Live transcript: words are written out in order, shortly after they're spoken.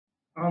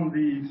on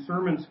the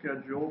sermon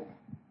schedule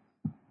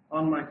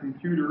on my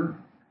computer,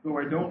 though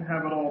I don't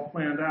have it all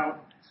planned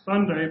out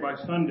Sunday by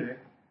Sunday.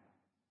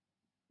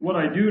 What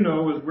I do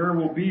know is where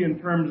we'll be in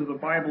terms of the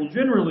Bible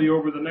generally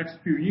over the next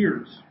few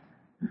years.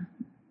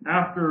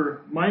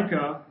 After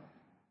Micah,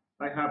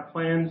 I have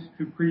plans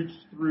to preach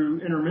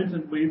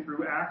intermittently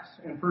through Acts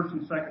and 1st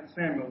and 2nd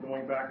Samuel,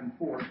 going back and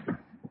forth.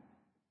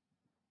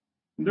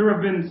 There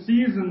have been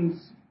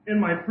seasons in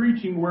my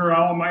preaching where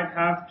I might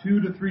have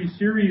 2 to 3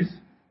 series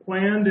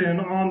planned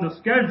and on the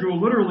schedule,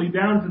 literally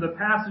down to the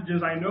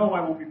passages I know I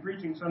will be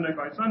preaching Sunday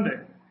by Sunday.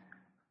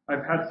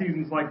 I've had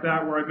seasons like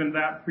that where I've been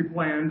that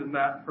pre-planned and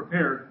that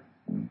prepared.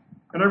 And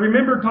I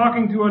remember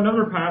talking to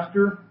another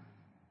pastor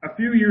a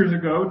few years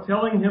ago,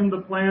 telling him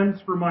the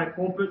plans for my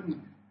pulpit and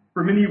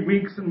for many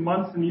weeks and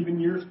months and even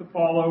years to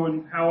follow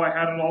and how I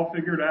had it all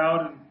figured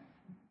out. And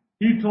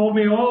he told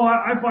me,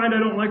 I find I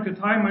don't like to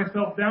tie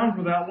myself down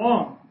for that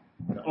long.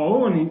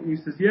 And he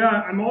says, yeah,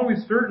 I'm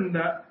always certain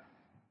that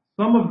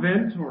some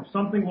event or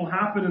something will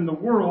happen in the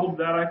world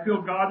that I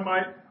feel God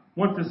might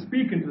want to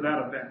speak into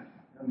that event.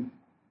 And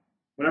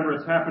whenever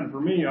it's happened for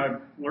me,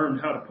 I've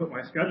learned how to put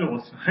my schedule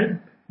aside.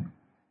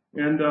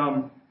 And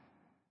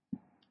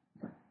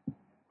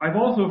I've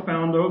also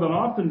found, though, that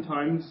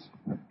oftentimes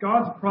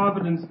God's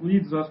providence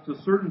leads us to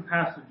certain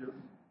passages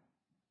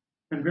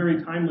in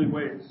very timely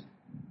ways.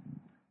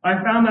 I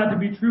found that to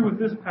be true with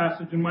this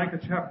passage in Micah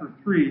chapter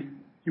 3, if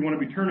you want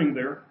to be turning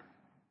there.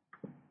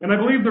 And I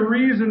believe the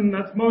reason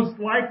that's most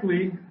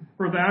likely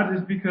for that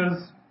is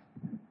because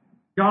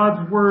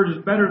God's word is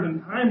better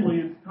than timely,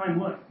 it's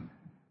timeless.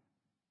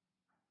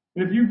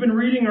 And if you've been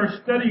reading our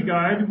study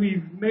guide,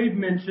 we've made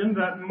mention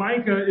that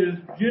Micah is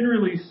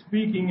generally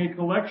speaking a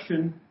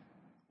collection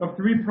of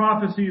 3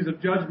 prophecies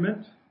of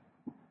judgment.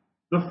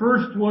 The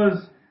first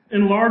was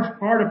in large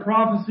part a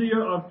prophecy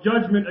of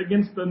judgment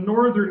against the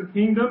northern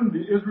kingdom.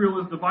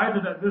 Israel is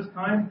divided at this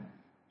time.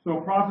 So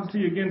a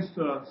prophecy against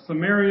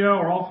Samaria,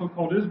 or also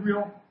called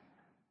Israel,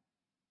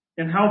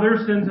 and how their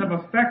sins have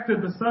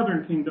affected the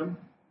southern kingdom.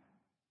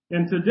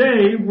 And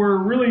today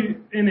we're really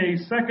in a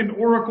second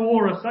oracle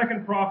or a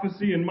second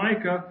prophecy in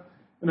Micah,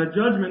 and a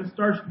judgment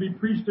starts to be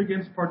preached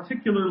against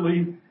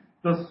particularly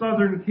the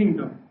southern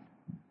kingdom.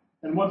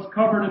 And what's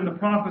covered in the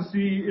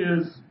prophecy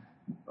is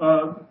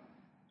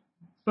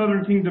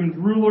southern kingdom's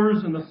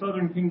rulers and the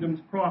southern kingdom's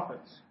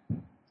prophets.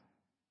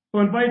 So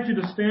I invite you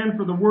to stand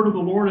for the word of the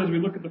Lord as we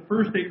look at the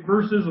first 8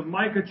 verses of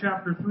Micah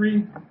chapter 3.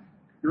 If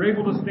you're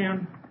able to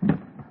stand.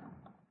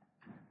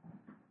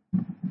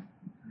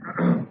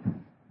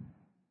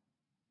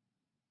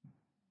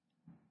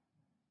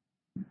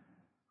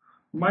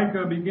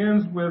 Micah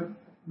begins with,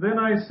 "Then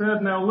I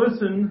said, now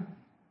listen,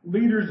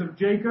 leaders of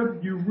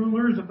Jacob, you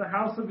rulers of the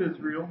house of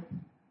Israel.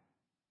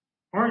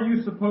 Aren't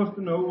you supposed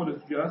to know what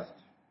is just?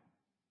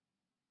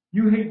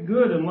 You hate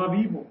good and love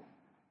evil.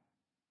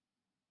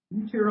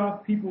 You tear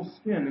off people's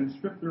skin and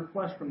strip their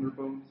flesh from their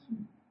bones.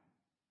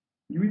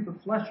 You eat the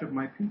flesh of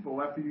my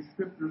people after you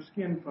strip their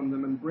skin from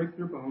them and break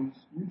their bones.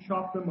 You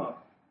chop them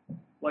up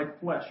like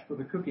flesh for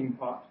the cooking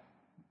pot,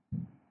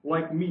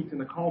 like meat in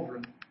a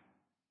cauldron.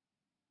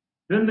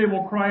 Then they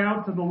will cry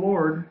out to the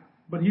Lord,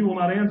 but he will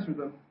not answer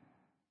them.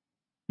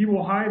 He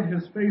will hide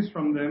his face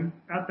from them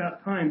at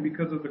that time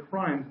because of the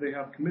crimes they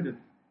have committed.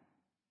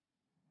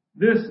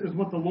 This is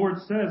what the Lord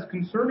says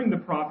concerning the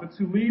prophets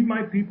who lead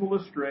my people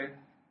astray,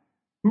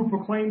 who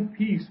proclaim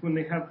peace when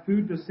they have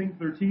food to sink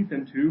their teeth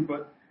into,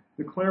 but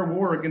declare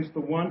war against the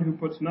one who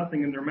puts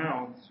nothing in their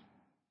mouths.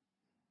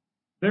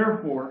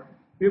 Therefore,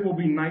 it will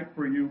be night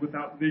for you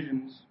without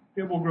visions.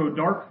 It will grow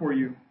dark for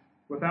you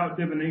without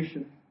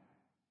divination.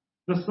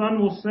 The sun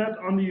will set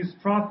on these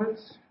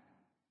prophets,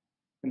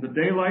 and the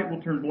daylight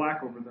will turn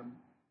black over them.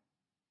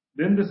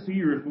 Then the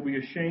seers will be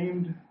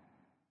ashamed,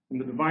 and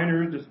the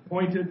diviners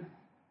disappointed.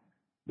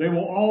 They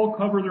will all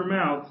cover their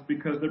mouths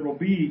because there will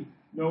be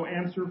no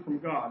answer from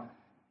God.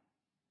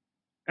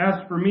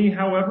 As for me,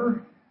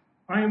 however,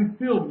 I am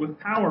filled with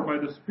power by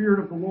the Spirit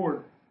of the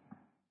Lord,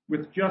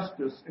 with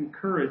justice and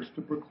courage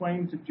to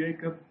proclaim to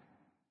Jacob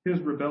his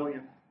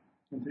rebellion,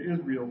 and to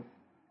Israel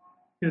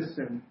his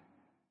sin."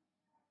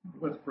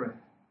 Let's pray.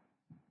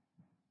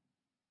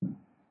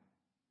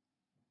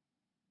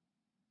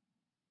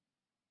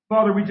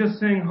 Father, we just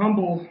sang,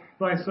 "Humble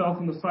thyself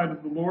in the sight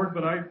of the Lord,"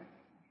 but I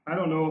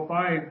don't know if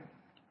I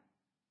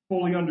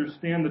fully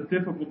understand the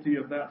difficulty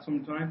of that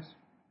sometimes.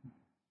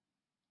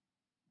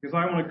 Because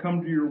I want to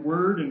come to your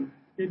word, and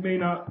it may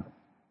not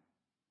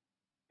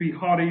be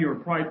haughty or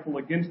prideful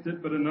against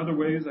it, but in other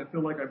ways I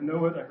feel like I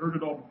know it, I heard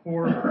it all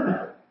before,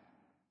 and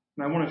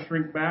I want to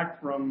shrink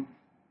back from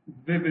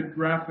vivid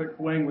graphic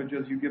language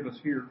as you give us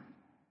here.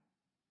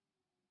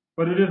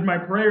 But it is my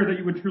prayer that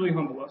you would truly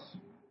humble us,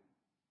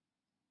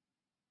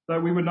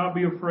 that we would not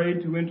be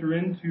afraid to enter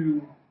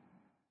into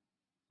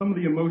some of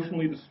the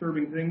emotionally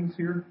disturbing things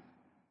here,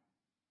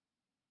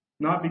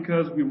 not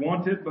because we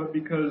want it, but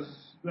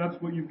because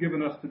that's what you've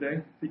given us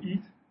today to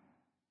eat.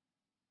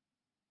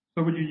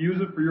 So would you use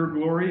it for your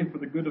glory and for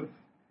the good of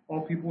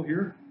all people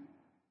here?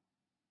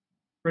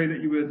 Pray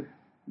that you would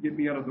get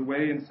me out of the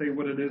way and say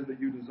what it is that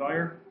you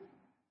desire.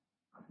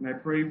 And I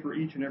pray for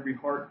each and every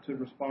heart to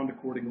respond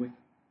accordingly.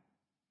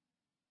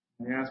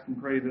 I ask and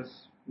pray this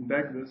and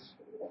beg this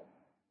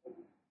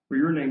for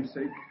your name's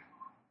sake.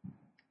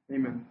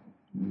 Amen.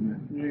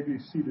 Amen. You may be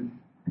seated.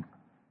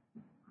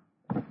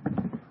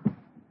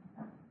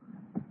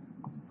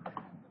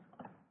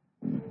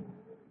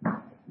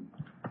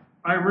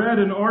 I read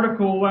an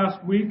article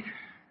last week.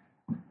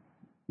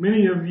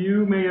 Many of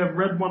you may have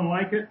read one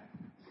like it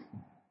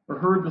or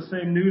heard the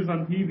same news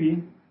on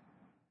TV.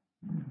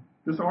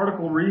 This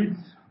article reads,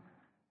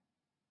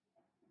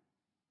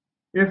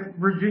 if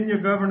Virginia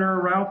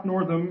Governor Ralph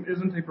Northam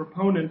isn't a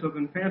proponent of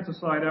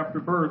infanticide after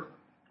birth,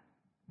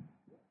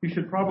 he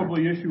should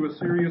probably issue a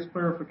serious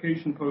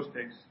clarification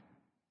post-haste.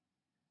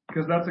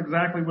 Because that's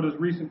exactly what his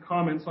recent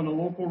comments on a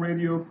local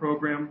radio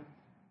program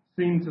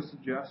seem to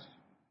suggest.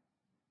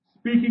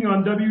 Speaking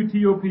on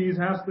WTOP's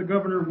Ask the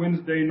Governor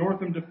Wednesday,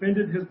 Northam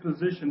defended his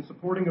position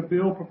supporting a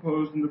bill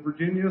proposed in the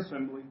Virginia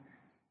Assembly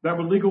that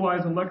would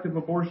legalize elective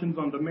abortions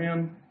on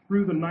demand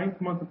through the 9th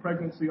month of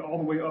pregnancy all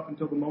the way up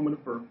until the moment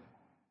of birth.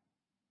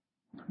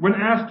 When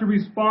asked to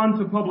respond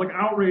to public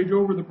outrage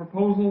over the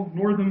proposal,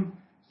 Northam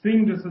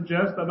seemed to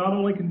suggest that not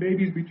only can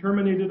babies be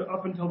terminated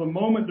up until the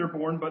moment they're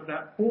born, but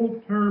that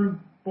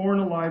full-term born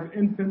alive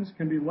infants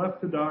can be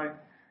left to die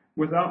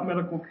without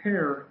medical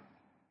care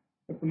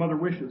if the mother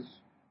wishes.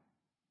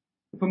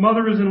 If a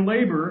mother is in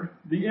labor,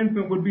 the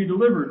infant would be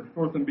delivered,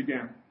 Northam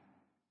began,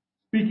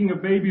 speaking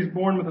of babies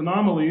born with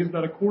anomalies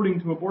that, according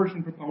to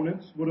abortion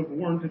proponents, would have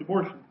warranted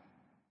abortion.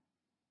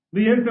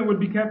 The infant would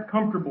be kept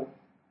comfortable.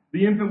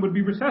 The infant would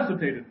be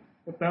resuscitated,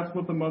 if that's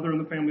what the mother and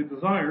the family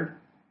desired,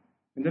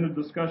 and then a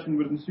discussion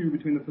would ensue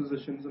between the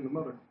physicians and the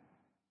mother.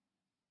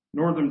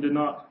 Northam did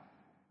not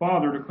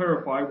bother to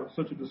clarify what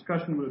such a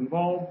discussion would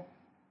involve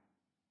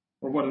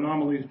or what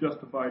anomalies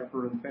justified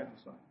for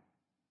infanticide.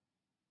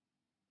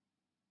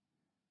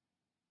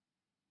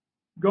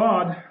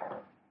 God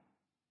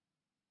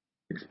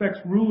expects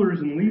rulers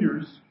and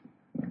leaders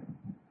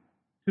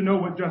to know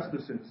what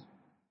justice is.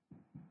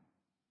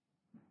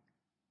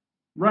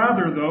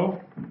 Rather,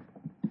 though,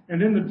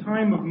 and in the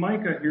time of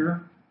Micah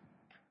here,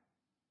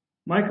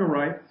 Micah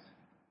writes,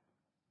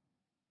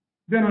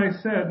 then I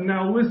said,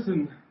 now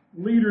listen,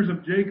 leaders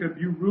of Jacob,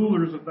 you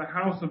rulers of the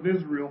house of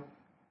Israel,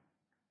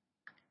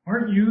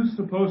 aren't you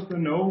supposed to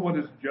know what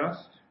is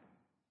just?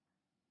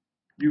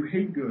 You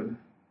hate good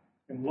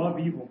and love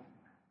evil.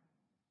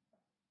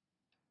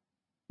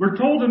 We're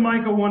told in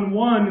Micah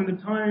 1:1, in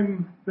the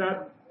time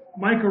that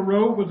Micah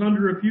wrote was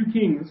under a few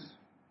kings,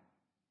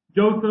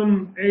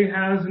 Jotham,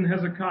 Ahaz, and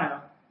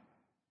Hezekiah.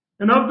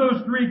 And of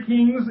those three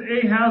kings,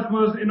 Ahaz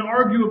was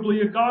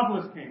inarguably a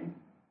godless king.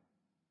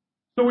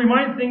 So we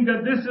might think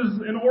that this is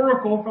an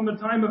oracle from the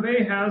time of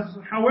Ahaz.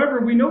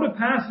 However, we note a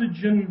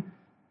passage in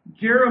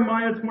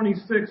Jeremiah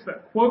 26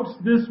 that quotes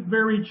this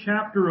very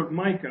chapter of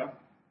Micah,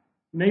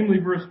 namely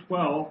verse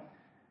 12,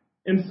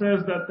 and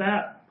says that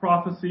that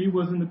prophecy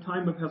was in the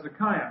time of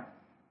Hezekiah.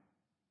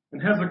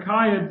 And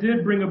Hezekiah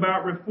did bring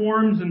about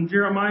reforms, and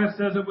Jeremiah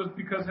says it was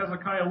because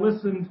Hezekiah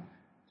listened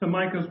to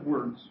Micah's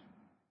words.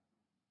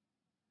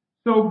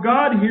 So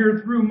God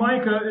here, through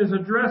Micah, is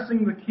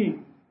addressing the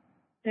king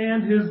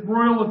and his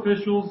royal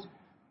officials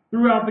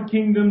throughout the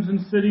kingdoms and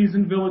cities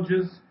and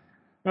villages,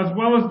 as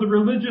well as the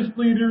religious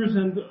leaders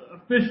and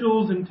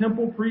officials and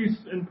temple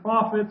priests and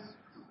prophets,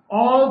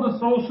 all the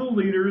social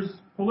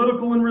leaders,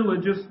 political and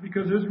religious,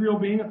 because Israel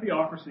being a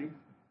theocracy.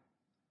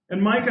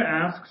 And Micah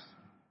asks,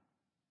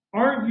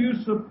 aren't you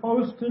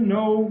supposed to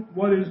know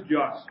what is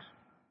just?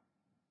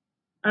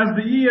 As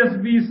the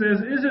ESV says,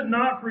 is it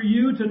not for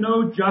you to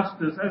know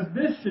justice, as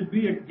this should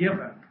be a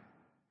given?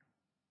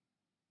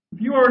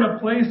 If you are in a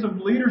place of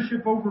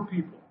leadership over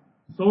people,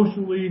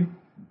 socially,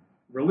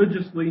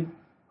 religiously,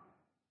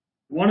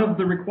 one of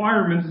the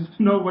requirements is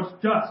to know what's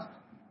just.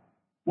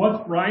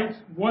 What's right,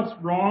 what's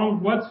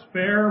wrong, what's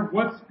fair,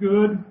 what's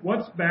good,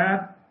 what's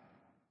bad.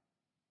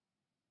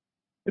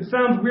 It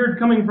sounds weird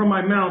coming from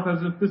my mouth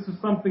as if this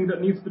is something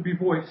that needs to be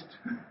voiced.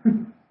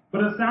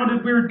 But it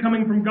sounded weird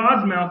coming from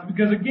God's mouth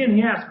because, again,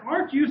 he asked,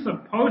 aren't you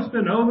supposed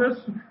to know this?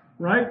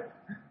 Right?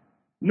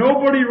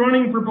 Nobody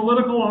running for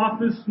political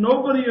office,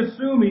 nobody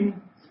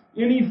assuming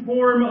any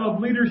form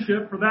of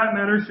leadership, for that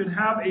matter, should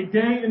have a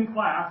day in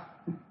class.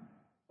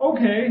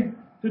 Okay,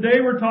 today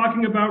we're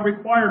talking about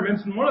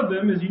requirements, and one of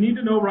them is you need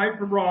to know right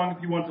from wrong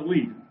if you want to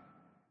lead.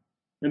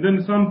 And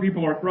then some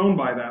people are thrown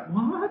by that.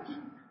 What?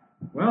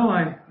 Well,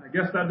 I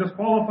guess that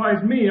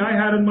disqualifies me. I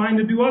had in mind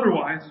to do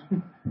otherwise.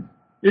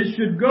 It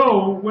should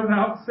go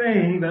without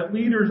saying that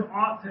leaders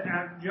ought to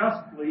act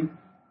justly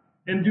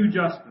and do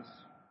justice.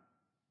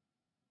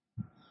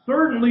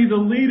 Certainly the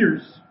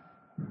leaders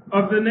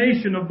of the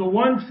nation of the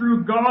one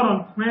true God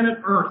on planet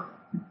Earth.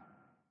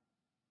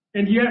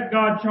 And yet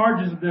God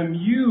charges them,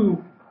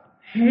 you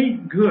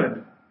hate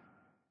good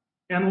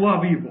and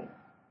love evil.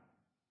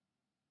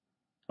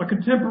 A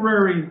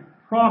contemporary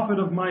prophet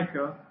of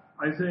Micah,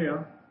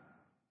 Isaiah,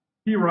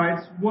 he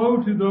writes, woe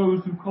to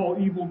those who call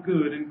evil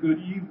good and good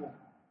evil,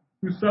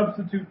 who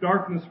substitute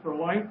darkness for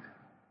light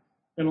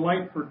and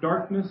light for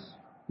darkness,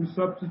 who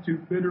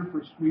substitute bitter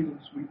for sweet and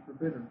sweet for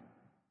bitter.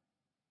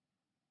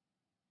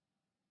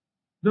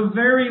 The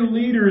very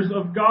leaders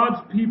of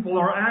God's people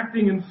are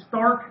acting in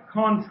stark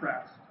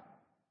contrast,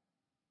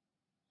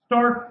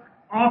 stark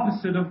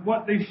opposite of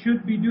what they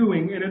should be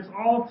doing, and it's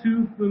all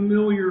too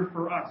familiar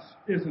for us,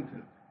 isn't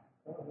it?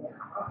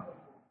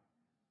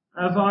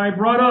 As I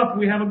brought up,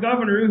 we have a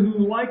governor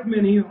who, like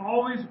many,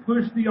 always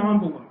pushed the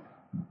envelope,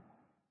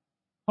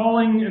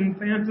 calling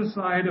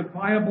infanticide a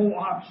viable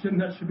option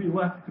that should be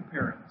left to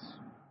parents.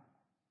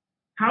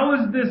 How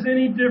is this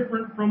any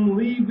different from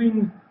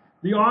leaving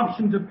the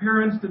option to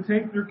parents to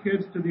take their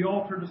kids to the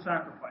altar to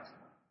sacrifice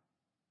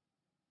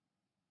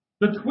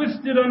them? The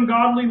twisted,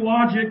 ungodly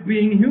logic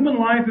being human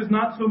life is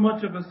not so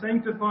much of a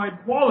sanctified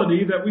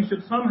quality that we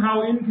should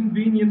somehow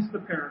inconvenience the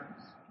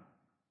parents,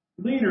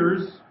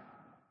 leaders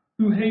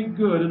who hate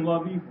good and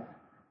love evil.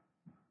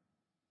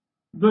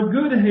 The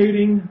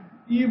good-hating,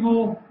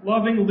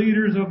 evil-loving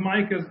leaders of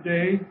Micah's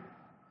day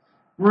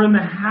were in the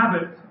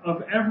habit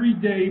of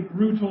everyday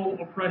brutal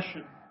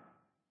oppression.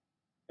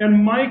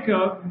 And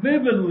Micah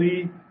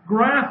vividly,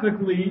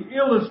 graphically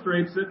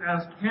illustrates it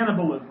as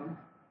cannibalism.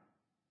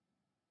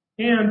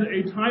 And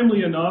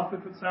timely enough,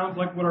 if it sounds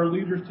like what our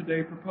leaders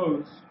today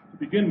propose to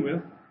begin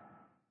with,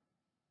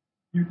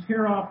 you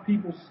tear off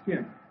people's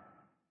skin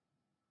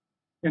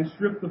and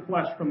strip the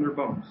flesh from their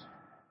bones.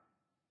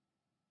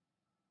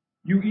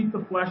 You eat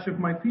the flesh of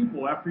my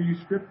people after you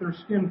strip their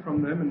skin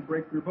from them and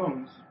break their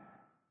bones.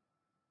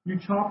 You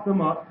chop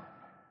them up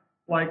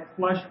like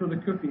flesh for the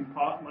cooking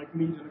pot, like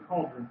meat in a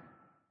cauldron.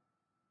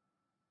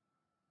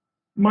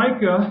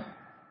 Micah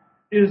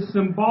is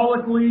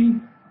symbolically,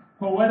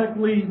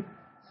 poetically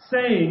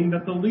saying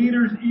that the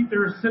leaders eat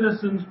their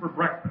citizens for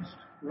breakfast,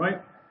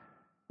 right?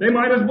 They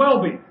might as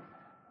well be.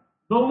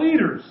 The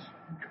leaders,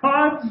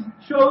 God's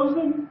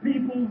chosen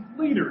people's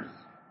leaders.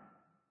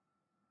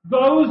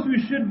 Those who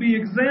should be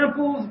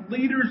examples,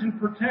 leaders, and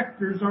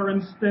protectors are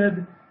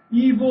instead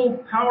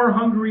evil,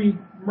 power-hungry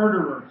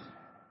murderers.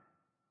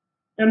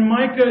 And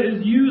Micah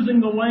is using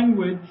the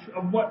language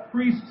of what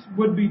priests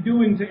would be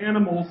doing to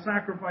animals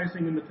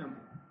sacrificing in the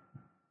temple.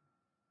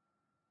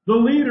 The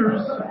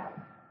leaders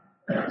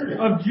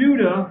of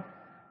Judah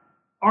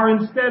are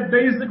instead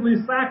basically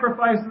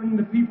sacrificing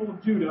the people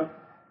of Judah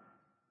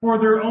for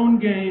their own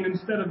gain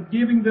instead of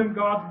giving them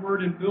God's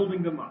word and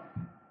building them up.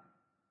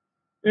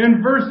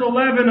 In verse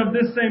 11 of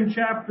this same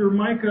chapter,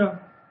 Micah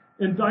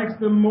indicts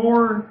them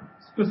more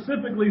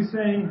specifically,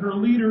 saying her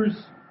leaders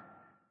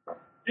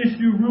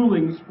issue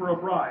rulings for a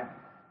bribe.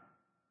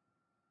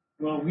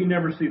 Well, we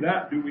never see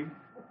that, do we?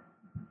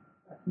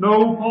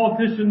 No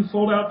politician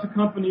sold out to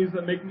companies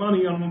that make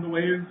money on the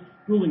way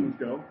rulings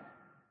go.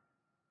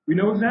 We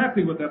know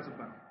exactly what that's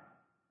about.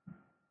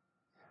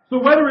 So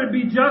whether it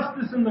be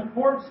justice in the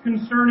courts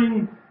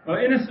concerning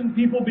innocent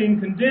people being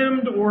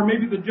condemned, or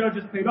maybe the judge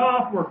is paid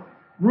off, or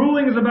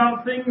rulings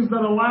about things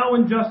that allow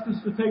injustice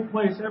to take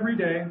place every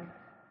day,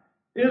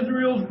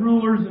 Israel's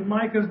rulers in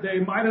Micah's day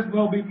might as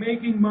well be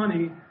making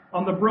money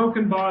on the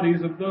broken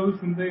bodies of those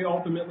whom they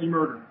ultimately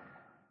murder.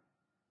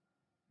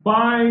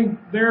 By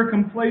their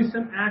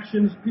complacent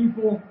actions,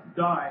 people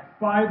die.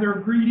 By their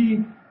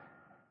greedy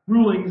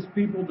rulings,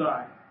 people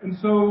die. And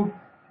so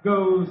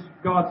goes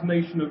God's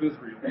nation of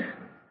Israel.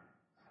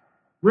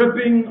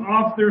 Ripping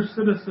off their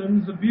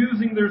citizens,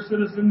 abusing their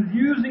citizens,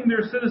 using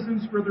their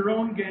citizens for their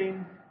own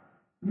gain,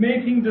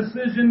 making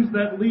decisions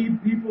that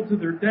lead people to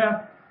their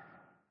death.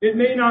 It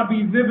may not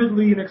be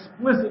vividly and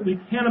explicitly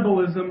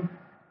cannibalism.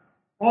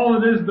 All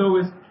it is, though,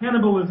 is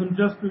cannibalism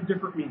just through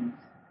different means.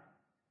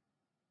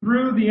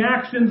 Through the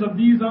actions of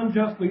these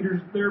unjust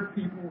leaders, their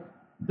people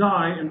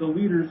die, and the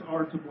leaders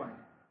are to blame.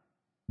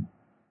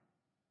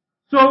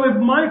 So if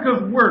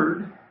Micah's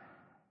word,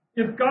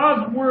 if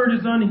God's word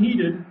is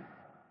unheeded,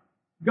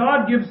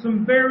 God gives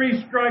some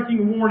very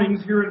striking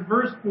warnings here in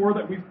verse 4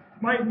 that we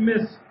might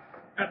miss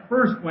at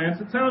first glance.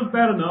 It sounds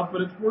bad enough,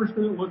 but it's worse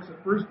than it looks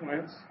at first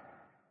glance.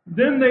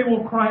 Then they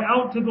will cry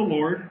out to the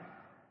Lord,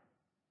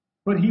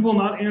 but he will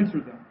not answer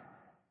them.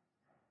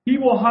 He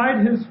will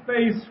hide his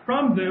face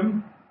from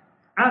them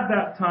at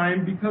that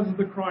time because of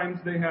the crimes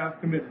they have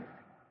committed.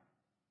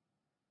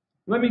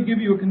 Let me give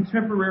you a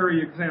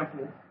contemporary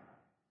example.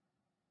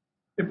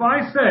 If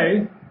I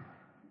say,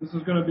 this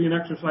is going to be an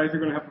exercise,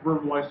 you're going to have to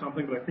verbalize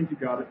something, but I think you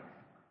got it.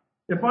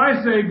 If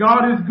I say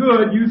God is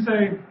good, you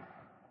say,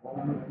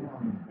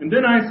 and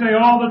then I say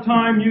all the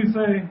time, you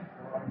say,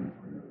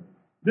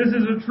 this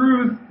is a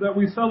truth that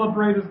we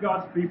celebrate as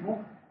God's people,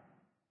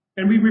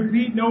 and we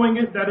repeat knowing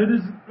it that it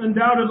is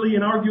undoubtedly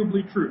and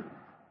arguably true.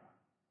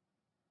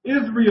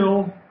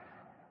 Israel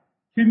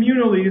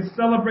communally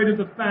celebrated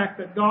the fact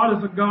that God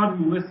is a God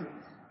who listens.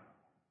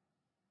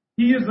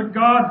 He is a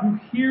God who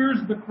hears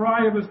the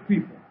cry of his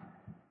people.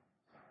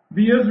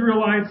 The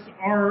Israelites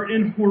are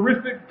in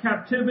horrific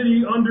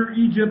captivity under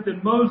Egypt,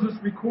 and Moses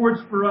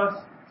records for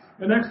us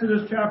in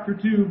Exodus chapter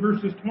 2,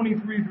 verses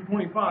 23 through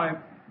 25.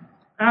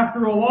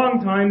 After a long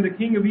time, the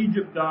king of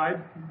Egypt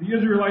died. The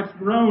Israelites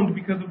groaned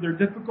because of their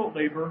difficult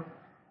labor,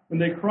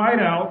 and they cried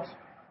out,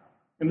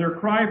 and their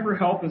cry for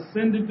help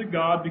ascended to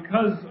God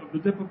because of the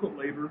difficult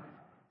labor.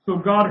 So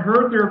God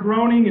heard their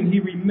groaning, and he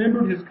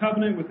remembered his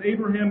covenant with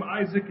Abraham,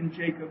 Isaac, and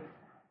Jacob.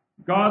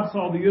 God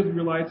saw the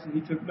Israelites, and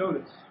he took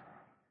notice.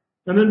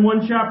 And then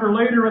one chapter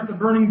later at the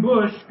burning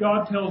bush,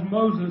 God tells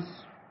Moses,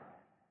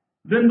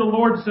 "Then the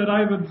Lord said, I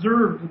have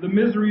observed the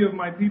misery of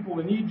my people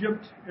in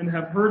Egypt, and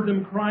have heard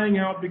them crying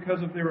out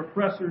because of their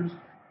oppressors,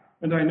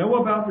 and I know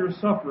about their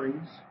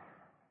sufferings.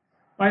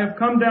 I have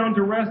come down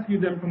to rescue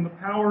them from the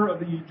power of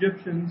the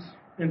Egyptians,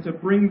 and to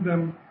bring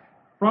them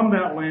from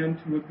that land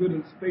to a good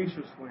and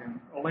spacious land,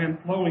 a land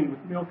flowing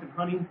with milk and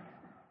honey."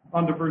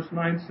 On to verse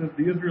 9 says,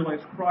 "The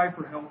Israelites' cry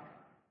for help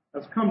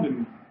has come to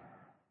me,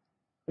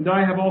 and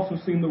I have also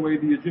seen the way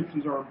the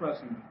Egyptians are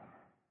oppressing them."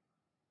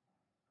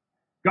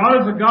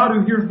 God is a God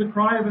who hears the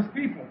cry of his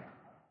people.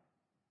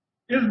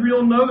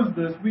 Israel knows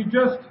this. We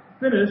just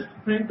finished,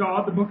 thank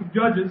God, the book of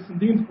Judges in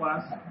Dean's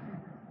class.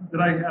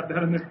 Did I have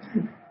that in there?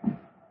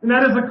 And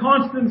that is a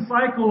constant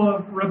cycle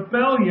of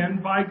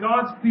rebellion by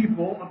God's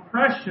people,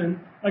 oppression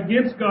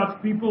against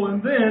God's people,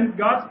 and then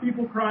God's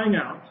people crying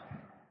out,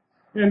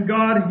 and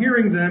God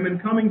hearing them and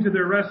coming to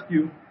their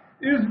rescue.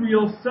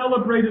 Israel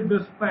celebrated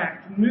this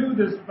fact, knew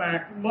this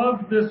fact,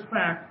 loved this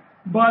fact,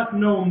 but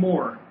no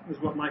more,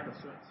 is what Micah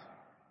says.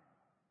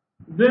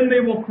 Then they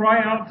will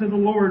cry out to the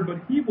Lord, but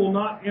he will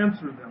not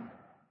answer them.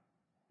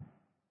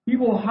 He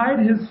will hide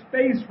his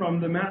face from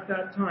them at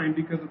that time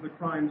because of the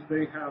crimes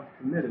they have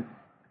committed.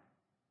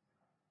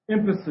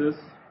 Emphasis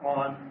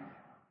on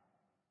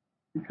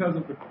because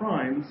of the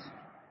crimes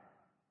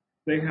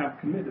they have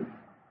committed.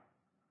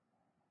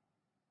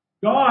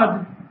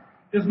 God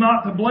is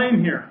not to blame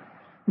here.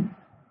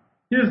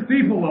 His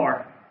people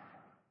are.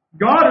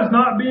 God is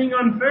not being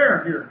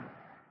unfair here.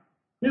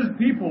 His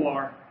people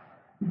are.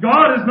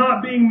 God is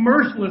not being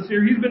merciless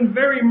here. He's been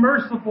very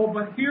merciful,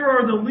 but here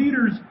are the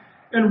leaders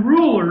and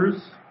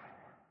rulers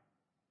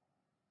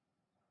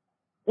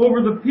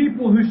over the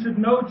people who should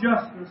know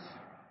justice,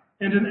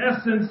 and in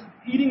essence,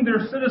 eating their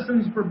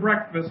citizens for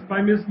breakfast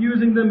by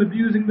misusing them,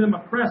 abusing them,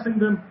 oppressing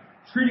them,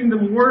 treating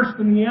them worse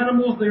than the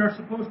animals they are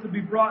supposed to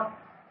be brought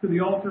to the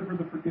altar for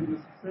the forgiveness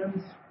of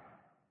sins.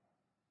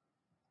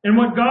 And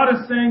what God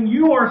is saying,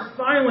 you are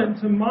silent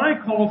to my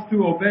calls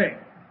to obey.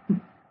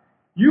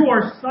 You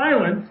are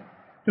silent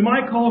to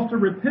my calls to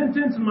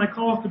repentance and my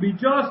calls to be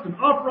just and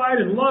upright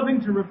and loving,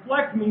 to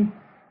reflect me,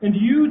 and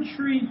you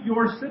treat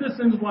your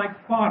citizens like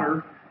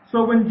fodder.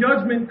 So when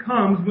judgment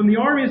comes, when the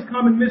armies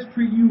come and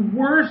mistreat you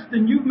worse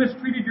than you've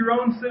mistreated your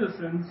own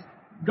citizens,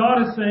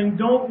 God is saying,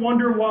 don't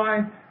wonder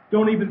why,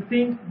 don't even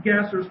think,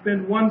 guess, or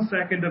spend 1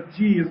 second of,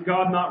 gee, is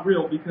God not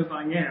real? Because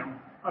I am.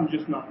 I'm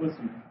just not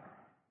listening.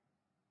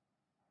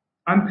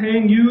 I'm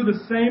paying you the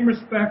same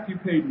respect you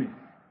paid me.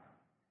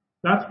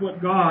 That's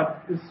what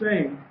God is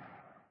saying.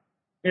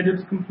 And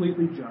it's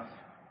completely just.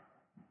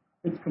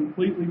 It's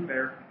completely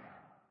fair.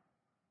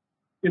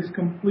 It's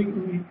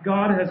completely,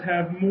 God has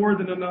had more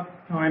than enough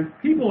time,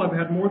 people have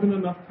had more than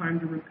enough time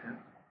to repent.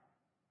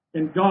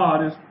 And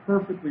God is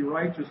perfectly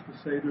righteous to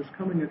say, there's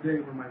coming a day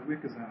where my wick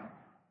is out.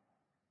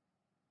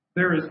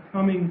 There is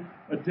coming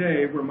a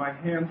day where my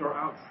hands are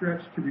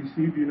outstretched to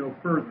receive you no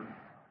further.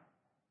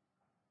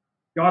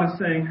 God is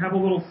saying, have a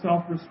little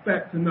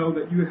self-respect to know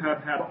that you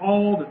have had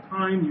all the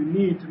time you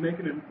need to make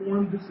an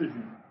informed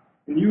decision.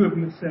 And you have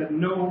said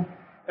no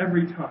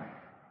every time.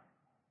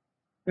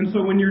 And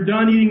so when you're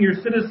done eating your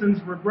citizens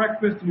for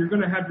breakfast and you're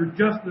going to have your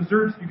just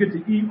desserts, you get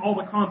to eat all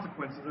the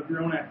consequences of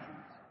your own actions.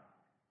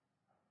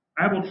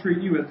 I will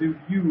treat you as if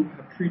you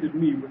have treated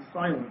me with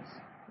silence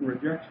and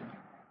rejection.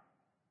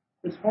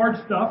 It's hard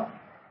stuff.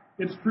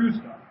 It's true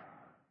stuff.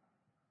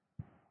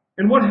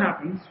 And what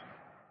happens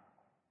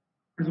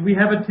is we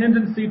have a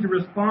tendency to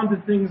respond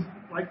to things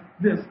like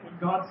this,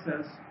 what God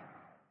says.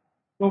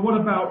 Well, what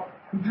about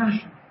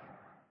compassion?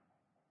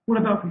 What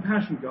about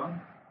compassion, God?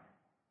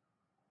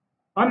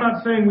 I'm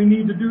not saying we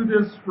need to do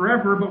this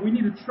forever, but we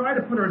need to try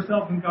to put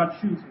ourselves in God's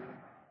shoes here.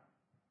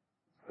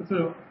 It's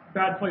a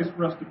bad place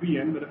for us to be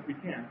in, but if we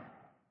can.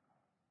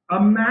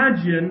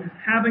 Imagine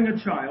having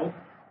a child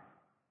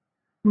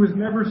who is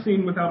never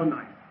seen without a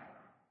knife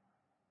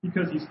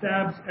because he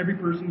stabs every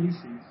person he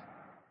sees.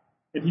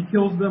 And he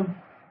kills them.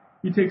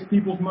 He takes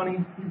people's money.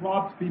 He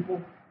robs people.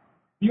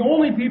 The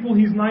only people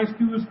he's nice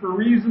to is for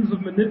reasons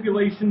of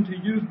manipulation to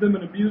use them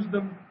and abuse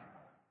them.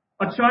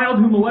 A child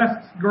who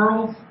molests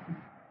girls.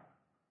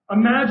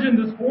 Imagine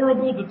this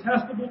horrible,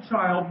 detestable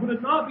child. Would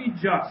it not be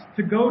just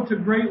to go to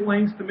great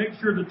lengths to make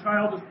sure the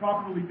child is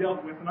properly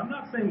dealt with? And I'm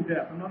not saying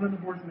death. I'm not an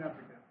abortion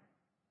advocate.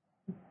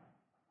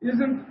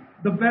 Isn't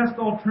the best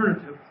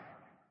alternative,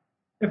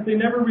 if they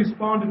never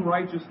respond in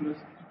righteousness,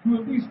 to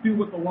at least do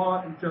what the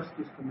law and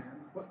justice demand,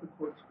 what the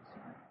courts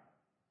decide?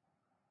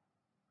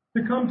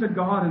 To come to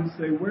God and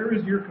say, where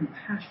is your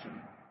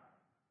compassion?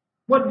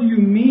 What do you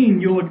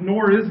mean you'll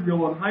ignore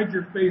Israel and hide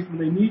your face when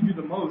they need you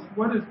the most?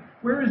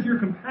 Where is your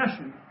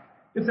compassion?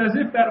 It's as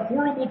if that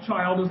horrible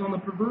child is on the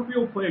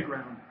proverbial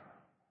playground,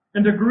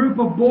 and a group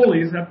of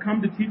bullies have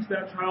come to teach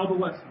that child a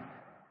lesson.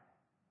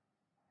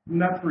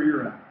 And that's where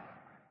you're at.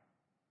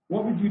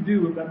 What would you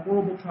do with that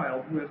horrible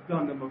child who has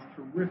done the most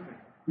horrific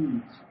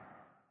deeds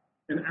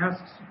and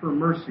asks for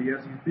mercy as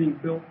he's being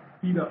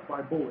beat up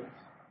by bullies?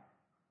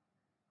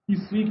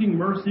 He's seeking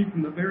mercy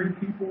from the very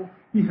people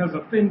he has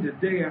offended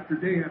day after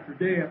day after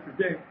day after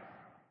day.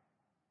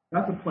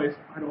 That's a place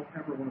I don't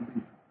ever want to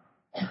be.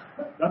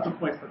 That's a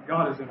place that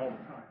God is in all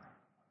the time.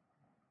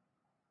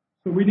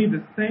 So we need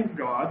to thank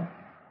God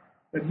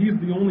that He's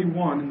the only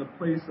one in the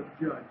place of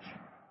judge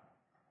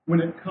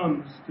when it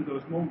comes to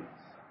those moments.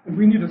 And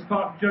we need to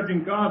stop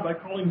judging God by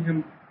calling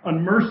Him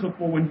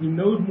unmerciful when He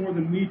knows more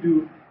than we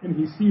do and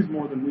He sees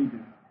more than we do.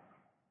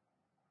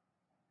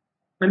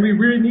 And we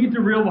really need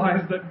to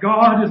realize that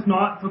God is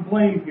not to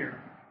blame here.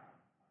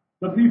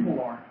 The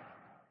people are.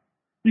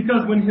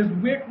 Because when His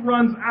wick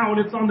runs out,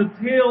 it's on the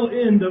tail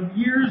end of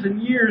years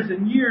and years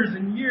and years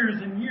and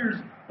years and years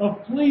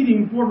of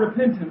pleading for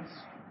repentance.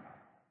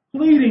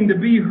 Pleading to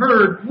be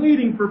heard.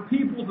 Pleading for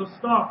people to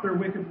stop their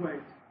wicked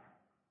ways.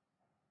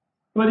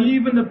 But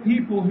even the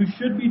people who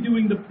should be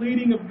doing the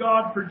pleading of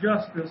God for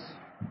justice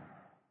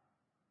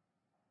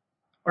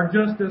are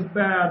just as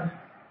bad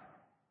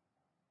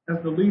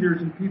as the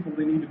leaders and people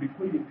they need to be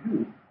pleading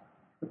to.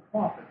 The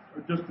prophets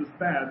are just as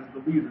bad as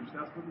the leaders.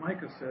 That's what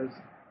Micah says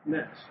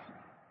next.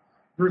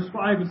 Verse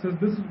 5, it says,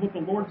 "This is what the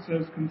Lord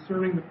says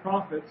concerning the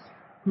prophets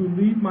who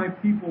lead my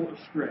people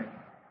astray,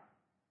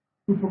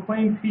 who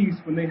proclaim peace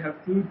when they have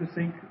food to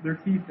sink their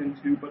teeth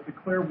into, but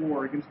declare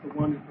war against the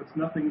one who puts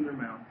nothing in their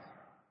mouths."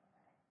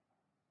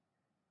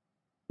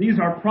 These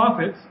are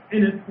prophets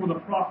in it for the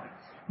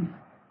prophets.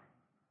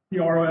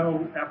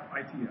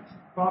 P-R-O-F-I-T-S.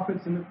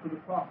 Prophets in it for the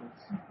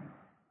prophets.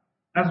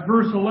 As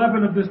verse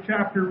 11 of this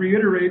chapter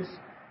reiterates,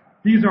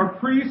 these are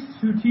priests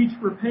who teach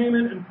for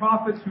payment and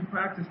prophets who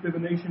practice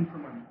divination for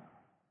money.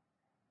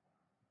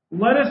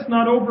 Let us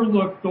not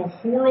overlook the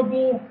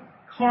horrible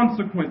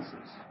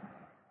consequences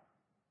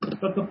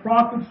that the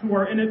prophets who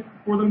are in it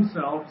for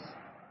themselves,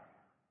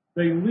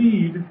 they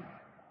lead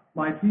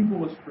my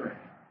people astray.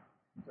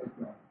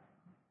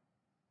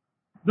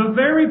 The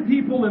very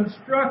people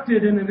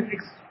instructed and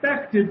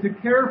expected to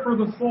care for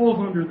the souls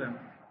under them,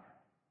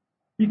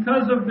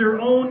 because of their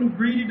own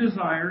greedy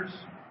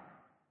desires,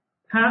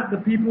 pat the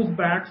people's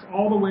backs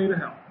all the way to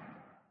hell.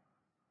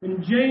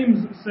 And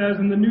James says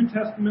in the New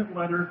Testament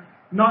letter,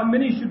 "Not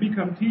many should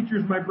become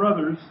teachers, my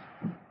brothers,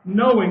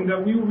 knowing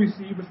that we will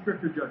receive a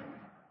stricter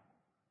judgment."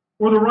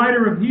 Or the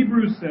writer of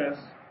Hebrews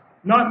says,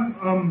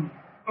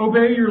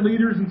 "Obey your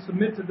leaders and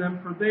submit to them,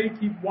 for they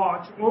keep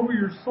watch over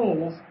your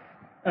souls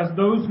as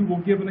those who will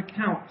give an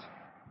account,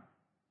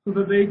 so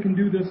that they can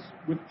do this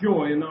with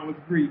joy and not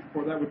with grief,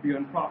 for that would be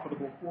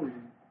unprofitable for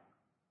you."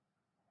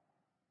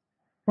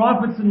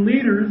 Prophets and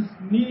leaders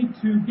need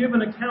to give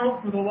an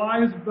account for the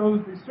lives of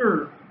those they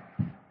serve.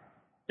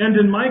 And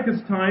in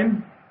Micah's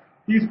time,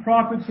 these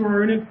prophets who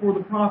are in it for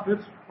the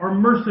prophets are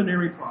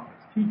mercenary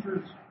prophets,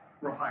 teachers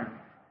for hire.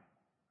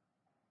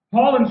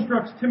 Paul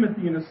instructs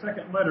Timothy in his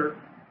second letter,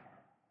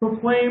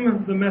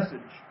 proclaim the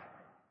message.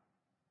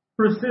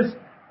 Persist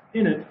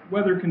in it,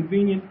 whether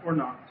convenient or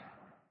not.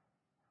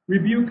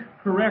 Rebuke,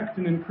 correct,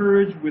 and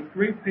encourage with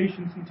great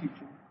patience and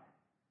teaching.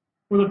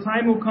 For the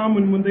time will come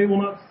when they will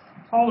not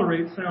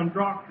tolerate sound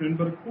doctrine,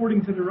 but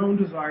according to their own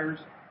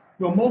desires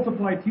will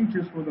multiply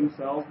teachers for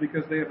themselves,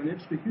 because they have an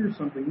itch to hear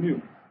something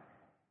new.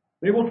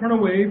 They will turn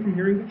away from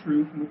hearing the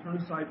truth and will turn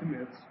aside to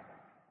myths.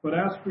 But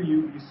as for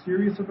you, be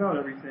serious about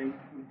everything,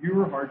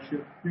 endure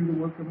hardship, do the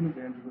work of an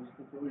evangelist,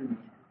 fulfill your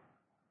ministry.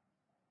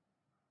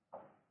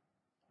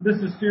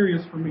 This is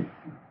serious for me.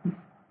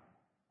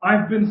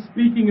 I've been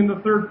speaking in the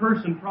third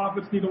person.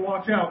 Prophets need to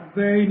watch out.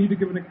 They need to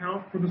give an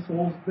account for the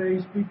souls they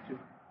speak to.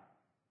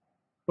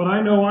 But I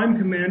know I'm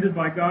commanded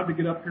by God to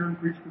get up here and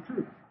preach the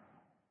truth.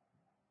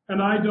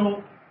 And I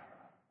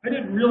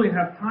didn't really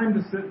have time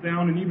to sit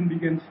down and even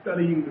begin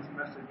studying this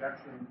message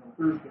actually until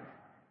Thursday.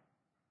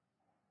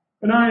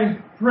 And I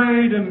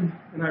prayed and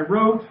I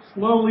wrote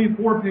slowly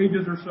 4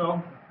 pages or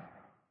so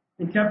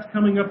and kept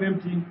coming up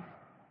empty.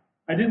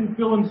 I didn't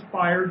feel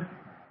inspired.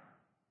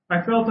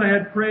 I felt I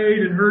had prayed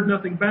and heard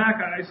nothing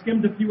back. I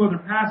skimmed a few other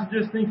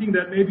passages thinking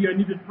that maybe I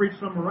needed to preach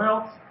somewhere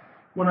else.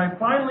 When I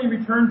finally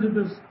returned to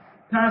this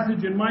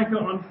passage in Micah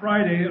on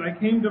Friday, I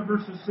came to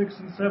verses 6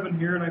 and 7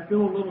 here, and I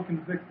feel a little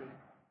convicted.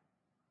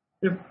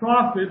 If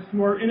prophets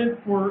who are in it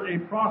for a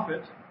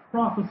prophet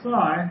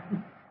prophesy,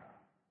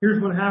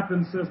 here's what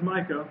happens, says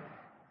Micah,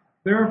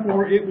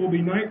 therefore it will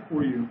be night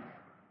for you.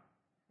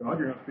 God,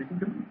 you're not speaking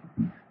to me.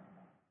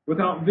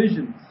 Without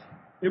visions.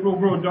 It will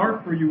grow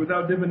dark for you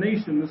without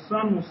divination. The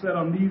sun will set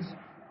on these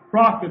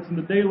prophets, and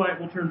the daylight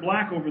will turn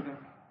black over them.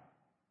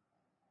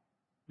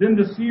 Then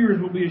the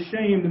seers will be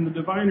ashamed, and the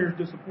diviners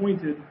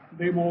disappointed.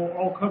 They will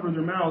all cover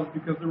their mouths,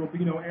 because there will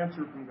be no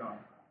answer from God.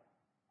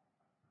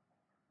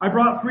 I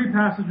brought 3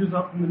 passages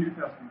up from the New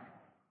Testament.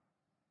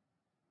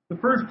 The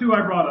first 2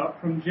 I brought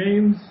up, from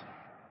James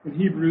and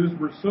Hebrews,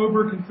 were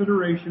sober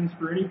considerations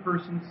for any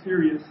person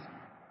serious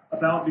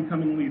about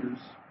becoming leaders,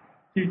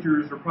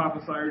 teachers, or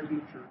prophesiers in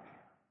the church.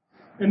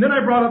 And then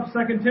I brought up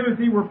 2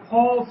 Timothy, where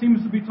Paul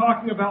seems to be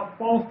talking about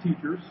false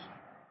teachers,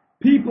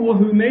 People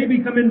who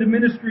maybe come into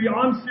ministry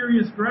on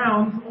serious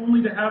grounds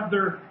only to have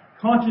their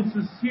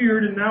consciences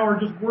seared and now are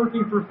just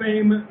working for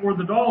fame or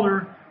the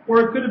dollar, or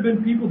it could have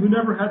been people who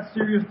never had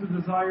serious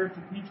desire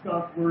to teach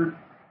God's Word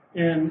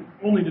and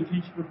only to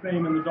teach for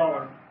fame and the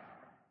dollar.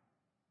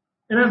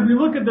 And as we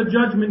look at the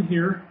judgment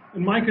here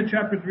in Micah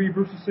chapter 3,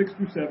 verses 6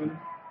 through 7,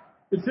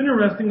 it's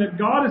interesting that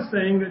God is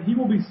saying that He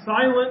will be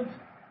silent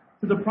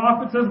to the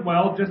prophets as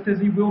well, just as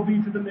He will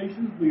be to the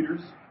nation's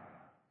leaders.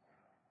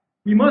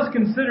 We must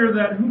consider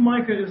that who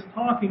Micah is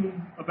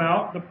talking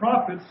about, the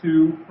prophets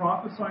who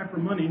prophesy for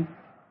money,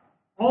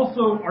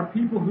 also are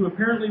people who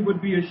apparently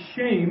would be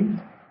ashamed,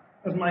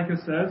 as Micah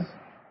says,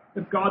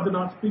 if God did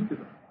not speak to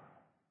them.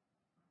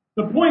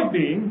 The point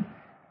being,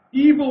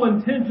 evil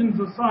intentions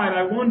aside,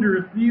 I wonder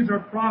if these are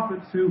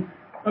prophets who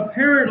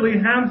apparently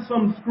have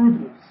some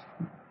scruples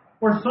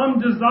or some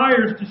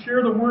desires to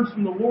share the words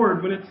from the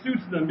Lord when it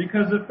suits them,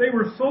 because if they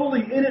were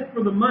solely in it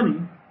for the money,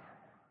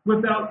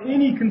 without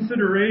any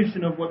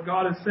consideration of what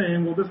God is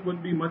saying, well, this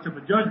wouldn't be much of a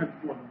judgment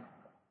for them.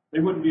 They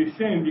wouldn't be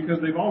ashamed because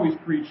they've always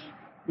preached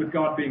with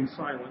God being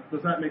silent.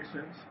 Does that make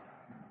sense?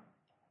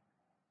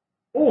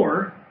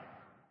 Or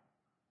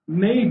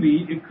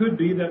maybe it could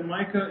be that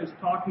Micah is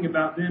talking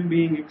about them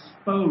being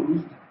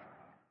exposed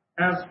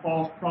as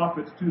false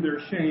prophets to their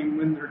shame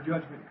when their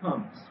judgment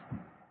comes.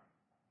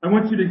 I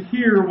want you to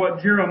hear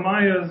what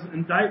Jeremiah's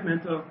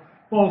indictment of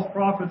false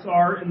prophets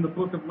are in the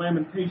book of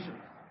Lamentations.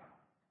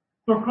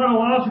 So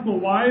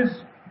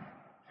chronological-wise,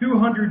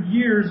 200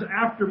 years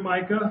after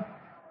Micah,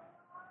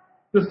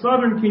 the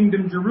southern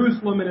kingdom,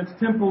 Jerusalem, and its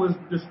temple is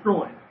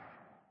destroyed.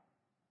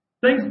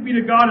 Thanks be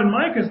to God in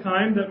Micah's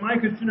time that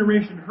Micah's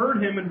generation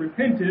heard him and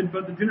repented,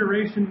 but the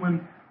generation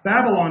when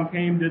Babylon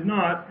came did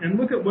not. And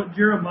look at what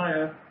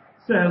Jeremiah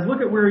says.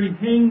 Look at where he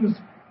hangs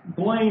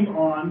blame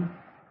on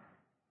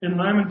in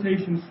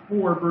Lamentations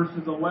 4,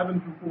 verses 11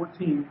 through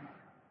 14.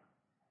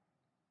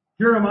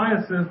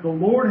 Jeremiah says, "The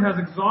Lord has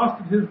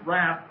exhausted His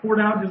wrath, poured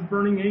out His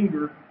burning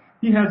anger.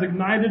 He has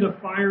ignited a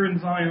fire in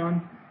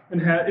Zion,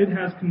 and it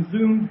has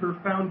consumed her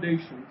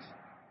foundations.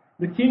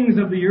 The kings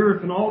of the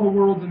earth and all the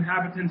world's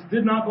inhabitants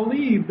did not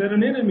believe that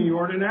an enemy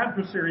or an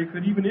adversary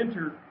could even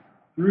enter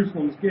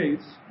Jerusalem's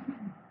gates."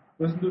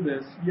 Listen to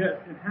this.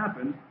 "Yet it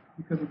happened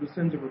because of the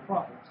sins of her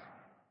prophets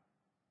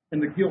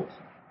and the guilt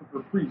of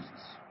her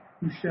priests,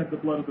 who shed the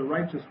blood of the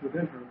righteous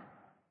within her.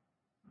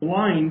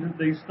 Blind,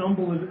 they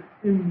stumbled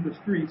in the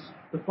streets,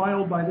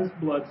 defiled by this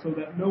blood, so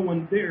that no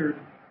one dared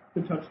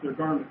to touch their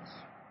garments."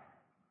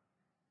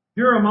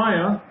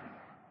 Jeremiah,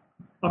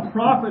 a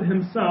prophet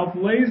himself,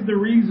 lays the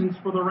reasons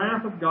for the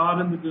wrath of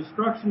God and the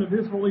destruction of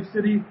His holy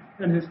city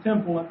and His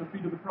temple at the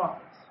feet of the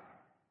prophets.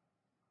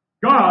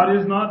 God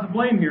is not to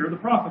blame here, the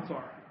prophets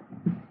are.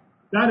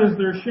 That is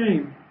their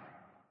shame.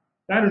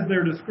 That is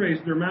their disgrace.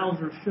 Their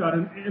mouths are shut.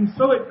 And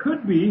so it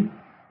could be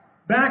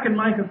back in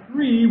Micah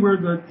 3, where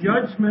the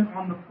judgment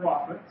on the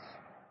prophets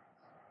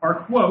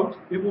are, quote,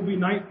 "It will be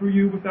night for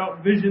you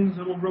without visions,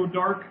 it will grow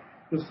dark,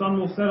 the sun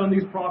will set on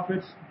these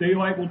prophets,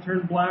 daylight will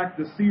turn black,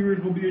 the seers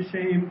will be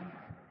ashamed,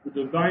 the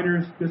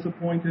diviners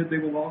disappointed, they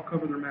will all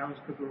cover their mouths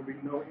because there will be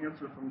no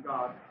answer from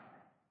God."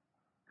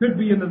 Could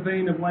be in the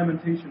vein of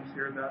Lamentations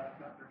here, that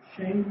their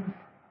shame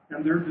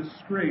and their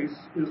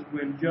disgrace is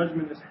when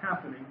judgment is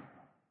happening.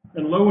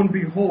 And lo and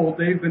behold,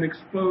 they've been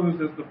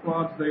exposed as the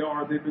frauds they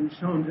are. They've been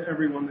shown to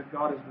everyone that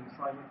God has been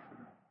silent for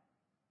them.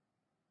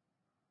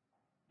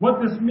 What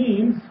this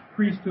means,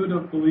 priesthood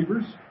of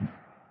believers,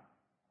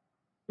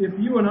 if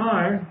you and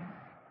I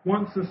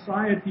want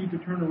society to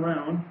turn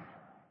around,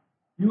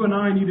 you and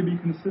I need to be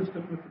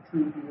consistent with the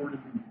truth and word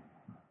of God.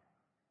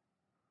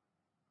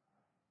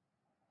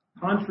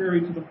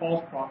 Contrary to the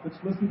false prophets,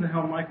 listen to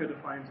how Micah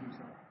defines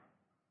himself.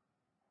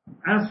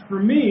 "As for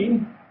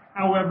me,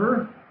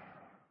 however,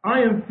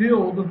 I am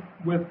filled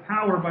with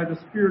power by the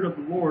Spirit of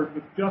the Lord,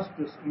 with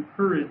justice and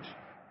courage,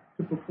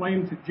 to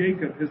proclaim to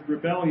Jacob his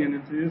rebellion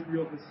and to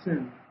Israel his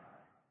sin."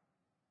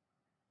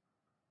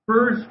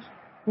 First,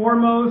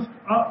 foremost,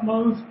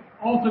 utmost,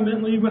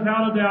 ultimately,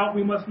 without a doubt,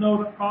 we must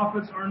know that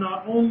prophets are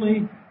not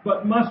only,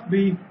 but must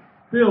be,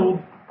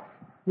 filled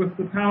with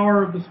the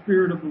power of the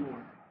Spirit of the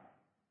Lord.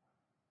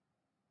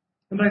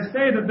 And I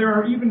say that there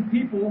are even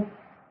people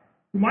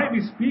who might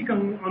be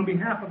speaking on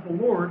behalf of the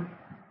Lord,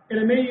 and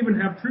it may even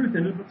have truth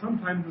in it, but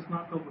sometimes it's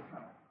not filled with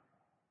power.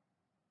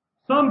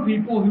 Some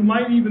people who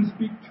might even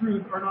speak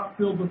truth are not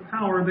filled with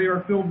power. They are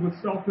filled with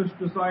selfish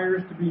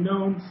desires to be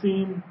known,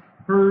 seen,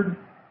 heard.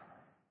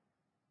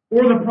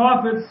 Or the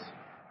prophets,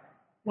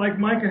 like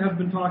Micah has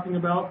been talking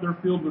about, they're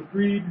filled with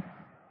greed.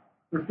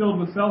 They're filled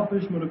with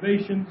selfish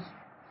motivations.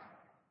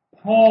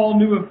 Paul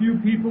knew a few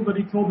people that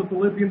he told the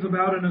Philippians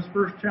about in his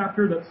first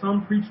chapter, that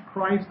some preached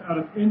Christ out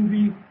of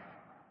envy,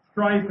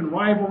 strife, and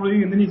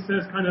rivalry, and then he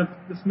says kind of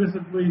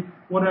dismissively,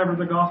 whatever,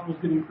 the gospel's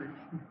getting preached.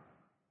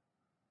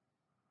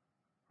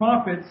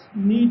 Prophets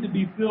need to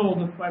be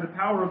filled by the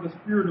power of the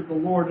Spirit of the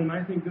Lord, and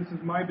I think this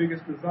is my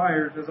biggest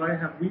desire, as I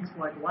have weeks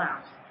like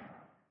last,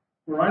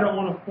 where I don't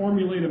want to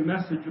formulate a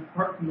message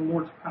apart from the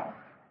Lord's power.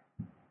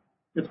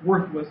 It's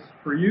worthless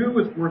for you.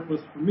 It's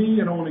worthless for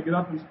me. I don't want to get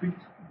up and speak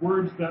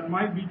words that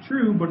might be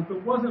true, but if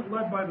it wasn't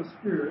led by the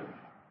Spirit,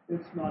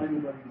 it's not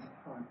anybody's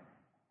time.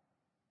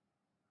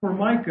 For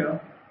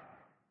Micah,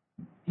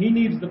 he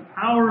needs the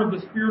power of the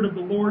Spirit of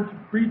the Lord to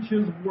preach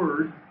His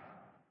word,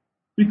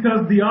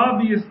 because the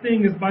obvious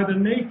thing is, by the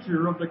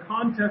nature of the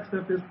context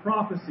of his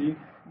prophecy,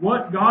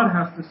 what God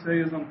has to say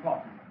is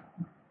unpopular.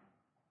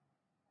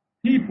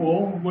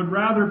 People would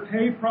rather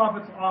pay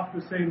prophets off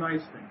to say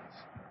nice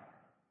things.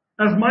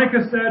 As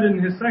Micah said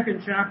in his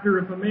 2nd chapter,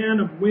 if a man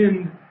of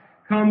wind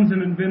comes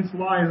and invents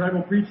lies, I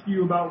will preach to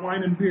you about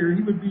wine and beer,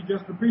 he would be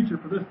just a preacher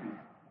for this people.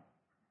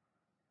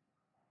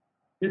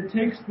 It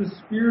takes the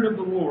Spirit of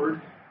the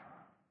Lord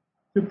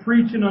to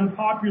preach an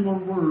unpopular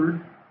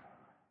word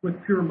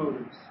with pure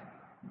motives.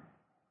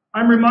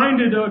 I'm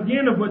reminded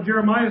again of what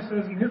Jeremiah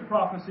says in his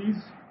prophecies,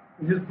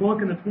 in his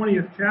book in the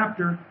 20th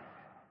chapter.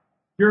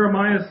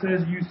 Jeremiah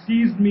says, "You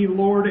seized me,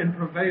 Lord, and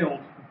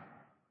prevailed.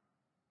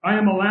 I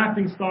am a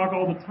laughingstock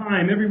all the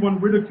time. Everyone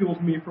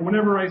ridicules me, for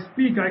whenever I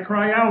speak, I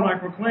cry out, I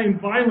proclaim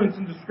violence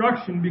and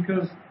destruction,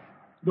 because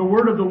the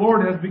word of the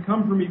Lord has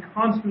become for me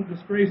constant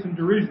disgrace and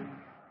derision.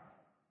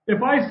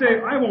 If I say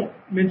I won't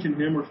mention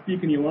him or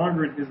speak any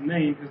longer in his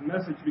name, his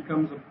message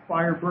becomes a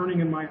fire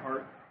burning in my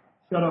heart,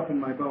 shut up in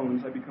my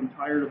bones. I become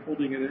tired of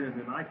holding it in,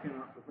 and I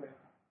cannot prevail."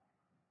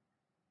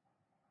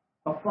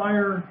 A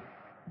fire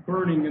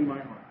burning in my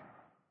heart.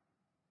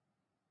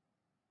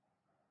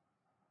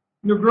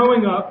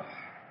 Growing up,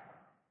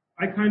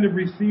 I kind of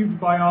received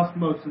by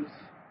osmosis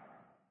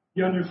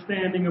the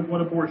understanding of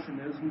what abortion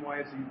is and why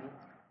it's evil.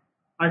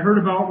 I heard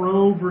about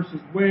Roe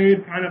versus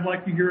Wade, kind of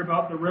like you hear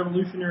about the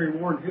Revolutionary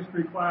War in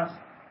history class,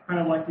 kind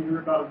of like you hear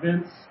about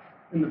events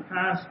in the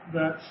past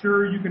that,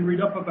 sure, you can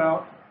read up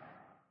about,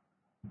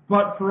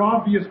 but for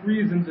obvious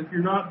reasons, if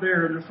you're not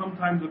there, there's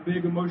sometimes a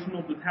big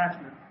emotional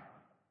detachment,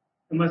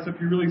 unless if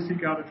you really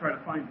seek out to try to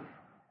find it.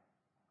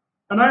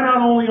 And I not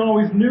only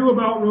always knew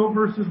about Roe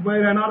versus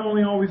Wade, I not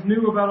only always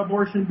knew about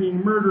abortion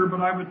being murder, but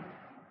I would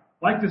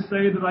like to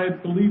say that I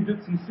had believed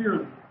it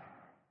sincerely.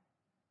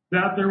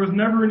 That there was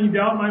never any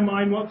doubt in my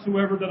mind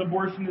whatsoever that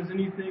abortion is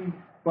anything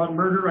but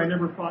murder. I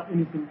never thought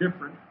anything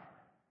different.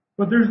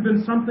 But there's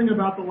been something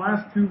about the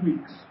last 2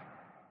 weeks,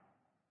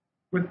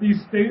 with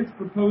these states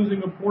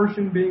proposing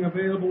abortion being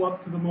available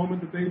up to the moment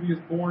the baby is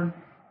born,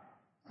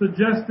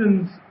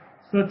 suggestions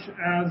such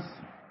as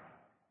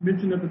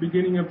mentioned at the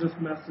beginning of this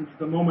message,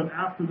 the moment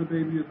after the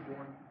baby is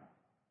born,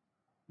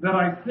 that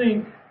I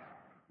think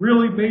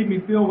really made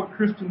me feel what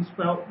Christians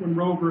felt when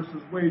Roe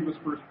versus Wade was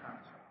first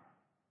passed.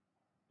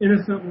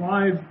 Innocent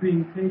lives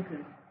being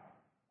taken,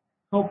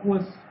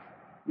 helpless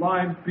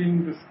lives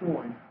being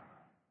destroyed,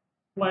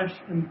 flesh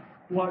and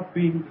blood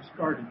being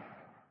discarded.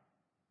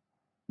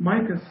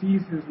 Micah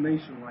sees his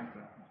nation like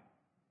that.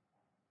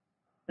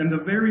 And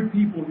the very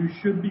people who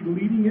should be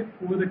leading it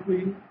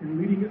politically and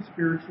leading it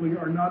spiritually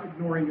are not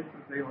ignoring it,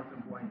 but they are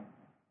to blame.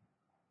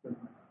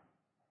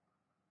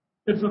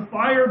 It's a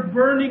fire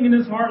burning in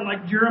his heart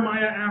like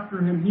Jeremiah after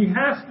him. He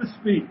has to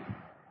speak.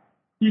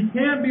 He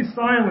can't be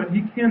silent.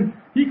 He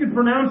can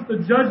pronounce the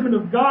judgment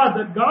of God,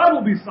 that God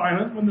will be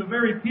silent when the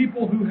very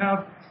people who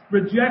have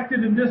rejected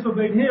and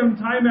disobeyed him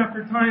time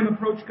after time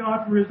approach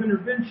God for his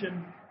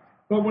intervention.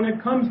 But when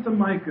it comes to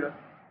Micah,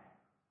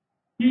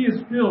 he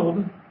is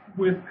filled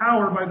with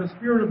power by the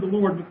Spirit of the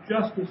Lord, with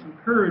justice and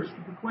courage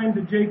to proclaim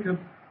to Jacob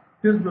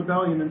his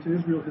rebellion and to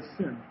Israel his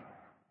sin.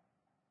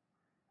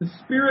 The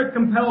Spirit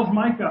compels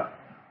Micah.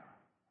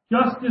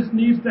 Justice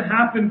needs to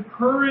happen.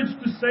 Courage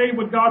to say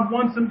what God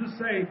wants him to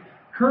say.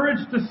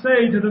 Courage to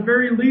say to the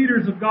very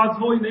leaders of God's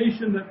holy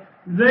nation that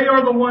they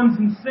are the ones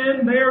in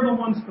sin, they are the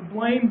ones to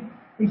blame.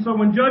 And so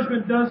when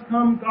judgment does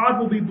come, God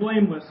will be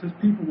blameless, his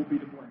people will be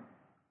to blame.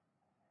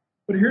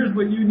 But here's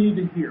what you need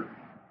to hear.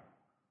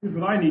 Here's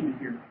what I need to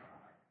hear.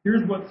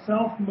 Here's what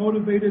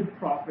self-motivated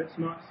prophets,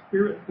 not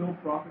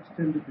Spirit-filled prophets,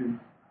 tend to do.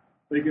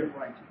 They get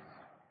righteous.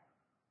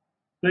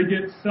 They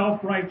get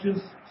self-righteous,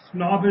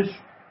 snobbish,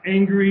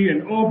 angry,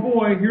 and oh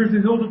boy, here's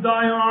a hill to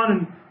die on,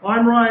 and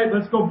I'm right,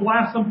 let's go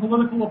blast some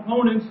political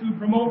opponents who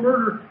promote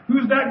murder.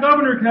 Who's that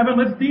governor, Kevin?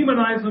 Let's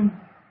demonize him.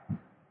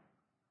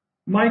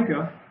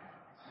 Micah,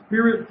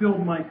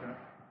 Spirit-filled Micah,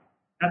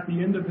 at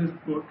the end of his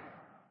book,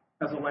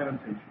 has a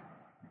lamentation.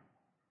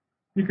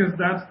 Because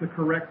that's the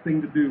correct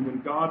thing to do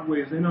when God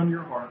weighs in on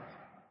your heart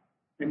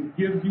and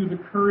gives you the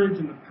courage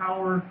and the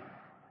power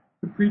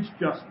to preach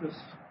justice.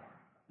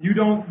 You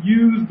don't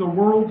use the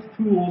world's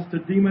tools to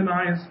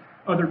demonize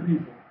other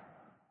people.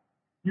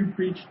 You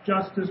preach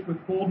justice with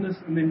boldness,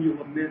 and then you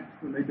lament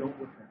when they don't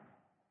repent.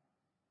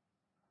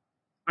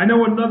 I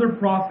know another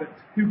prophet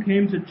who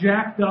came to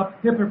jacked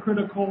up,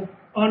 hypocritical,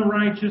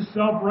 unrighteous,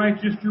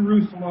 self-righteous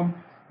Jerusalem,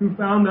 who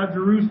found that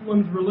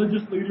Jerusalem's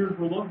religious leaders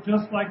were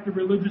just like the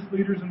religious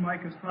leaders in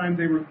Micah's time.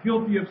 They were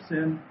guilty of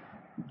sin.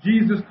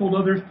 Jesus told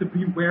others to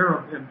beware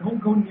of them.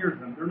 Don't go near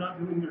them. They're not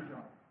doing their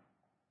job.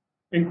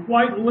 And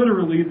quite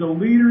literally, the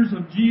leaders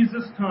of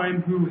Jesus'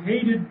 time who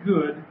hated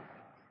good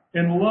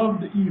and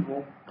loved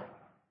evil,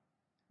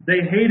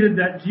 they hated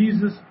that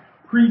Jesus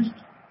preached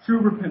true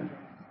repentance.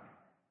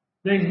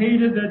 They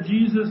hated that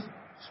Jesus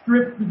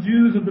stripped the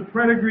Jews of the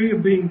pedigree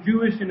of being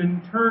Jewish and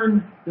in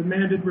turn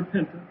demanded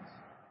repentance.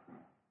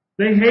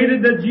 They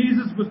hated that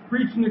Jesus was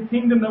preaching a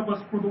kingdom that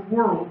was for the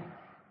world,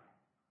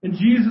 and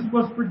Jesus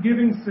was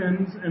forgiving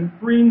sins and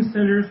freeing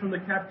sinners from the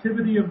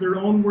captivity of their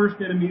own worst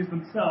enemies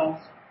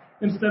themselves,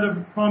 instead of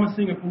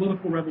promising a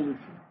political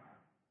revolution.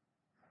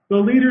 The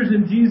leaders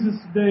in Jesus'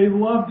 day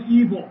loved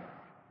evil.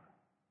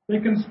 They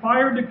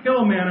conspired to kill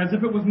a man as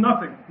if it was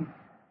nothing.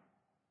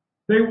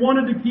 They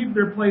wanted to keep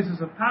their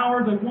places of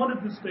power. They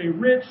wanted to stay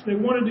rich. They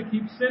wanted to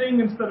keep sinning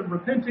instead of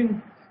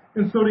repenting.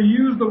 And so to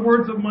use the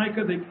words of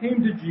Micah, they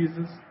came to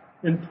Jesus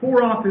and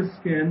tore off his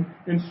skin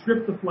and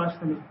stripped the flesh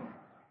from his bones.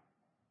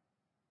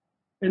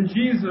 And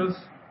Jesus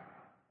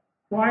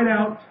cried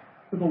out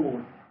to the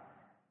Lord,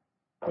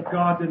 but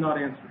God did not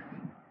answer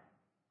him.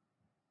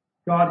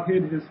 God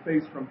hid his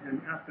face from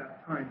him at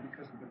that time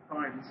because of the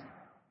crimes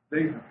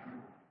they have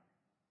committed.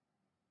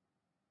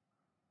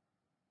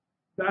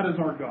 That is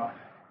our God.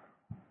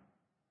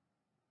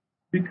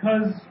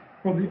 Because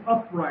for the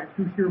upright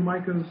who hear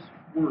Micah's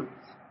words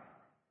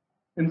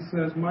and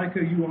says,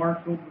 Micah, you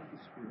are filled with the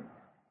Spirit,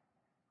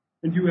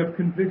 and you have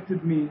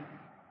convicted me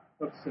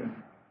of sin.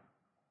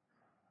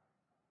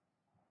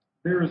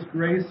 There is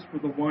grace for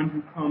the one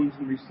who comes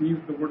and receives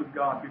the word of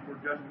God before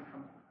judgment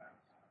comes to pass.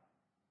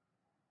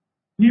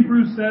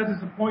 Hebrews says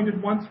it's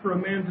appointed once for a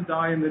man to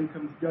die and then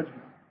comes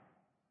judgment.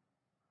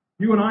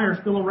 You and I are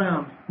still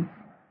around.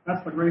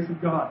 That's the grace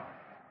of God.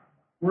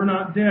 We're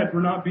not dead.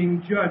 We're not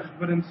being judged.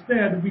 But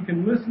instead, we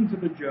can listen to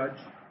the judge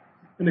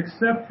and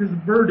accept his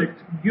verdict,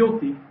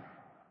 guilty,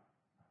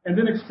 and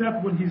then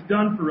accept what he's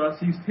done for us.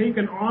 He's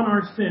taken on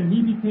our sin.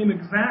 He became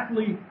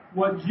exactly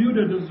what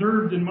Judah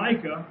deserved in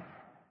Micah.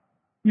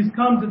 He's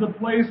come to the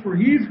place where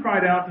he's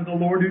cried out to the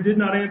Lord who did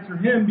not answer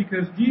him,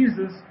 because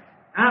Jesus,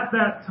 at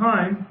that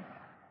time,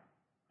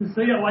 to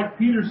say it like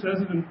Peter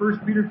says it in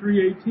 1 Peter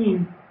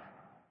 3:18,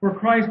 for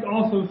Christ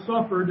also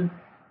suffered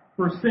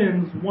for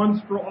sins once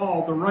for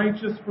all, the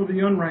righteous for the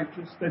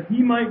unrighteous, that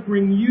he might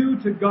bring you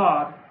to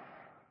God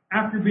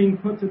after being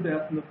put to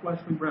death in the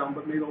fleshly realm,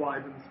 but made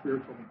alive in the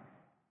spiritual realm.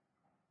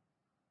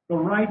 The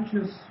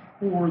righteous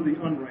for the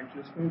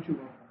unrighteous. Don't you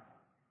love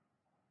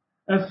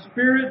that? As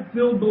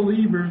Spirit-filled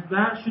believers,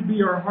 that should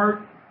be our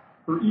heart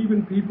for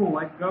even people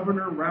like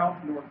Governor Ralph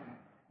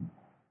Northam,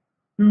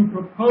 who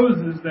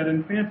proposes that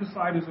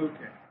infanticide is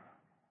okay.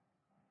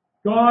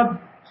 God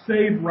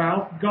saved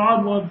Ralph.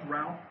 God loves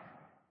Ralph.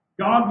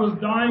 God was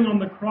dying on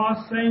the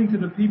cross saying to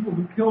the people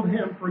who killed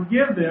him,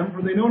 forgive them,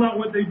 for they know not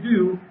what they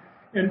do.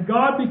 And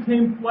God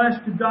became flesh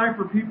to die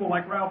for people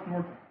like Ralph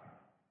Northam.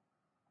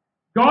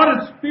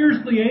 God is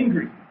fiercely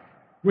angry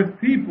with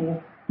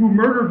people who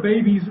murder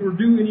babies or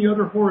do any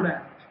other horrid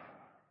act.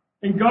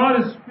 And God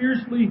is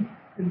fiercely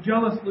and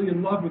jealously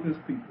in love with his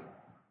people,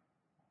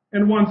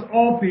 and wants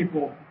all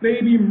people,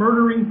 baby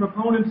murdering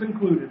proponents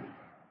included,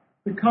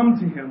 to come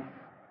to him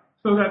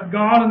so that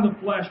God in the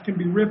flesh can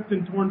be ripped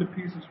and torn to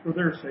pieces for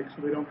their sake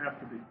so they don't have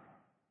to be.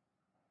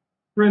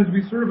 Friends,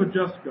 we serve a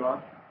just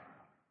God.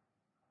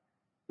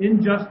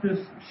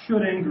 Injustice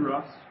should anger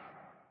us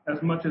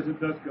as much as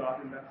it does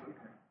God, and that's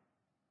okay.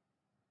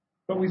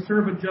 But we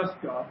serve a just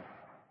God.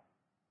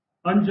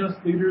 Unjust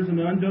leaders and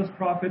unjust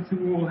prophets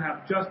who will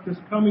have justice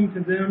coming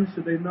to them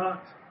should they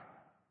not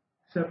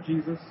accept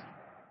Jesus.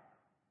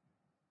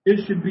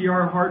 It should be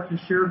our heart to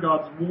share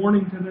God's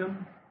warning to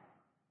them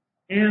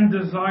and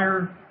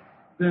desire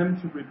them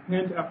to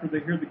repent after they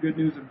hear the good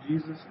news of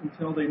Jesus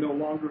until they no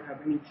longer have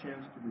any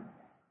chance to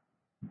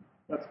repent.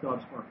 That's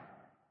God's heart.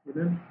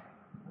 Amen?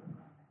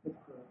 Let's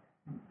pray.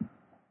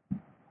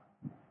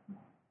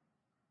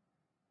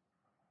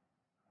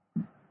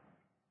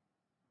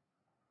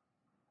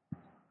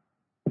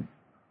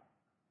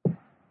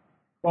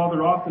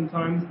 Father,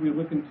 oftentimes we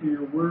look into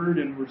your word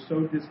and we're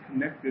so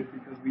disconnected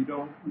because we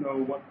don't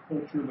know what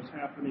culture was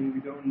happening.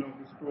 We don't know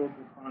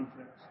historical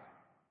context.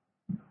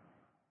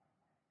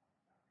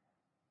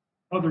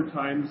 Other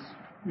times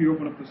we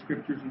open up the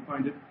scriptures and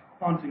find it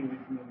hauntingly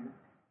familiar,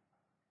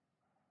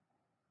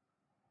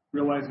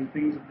 realizing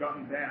things have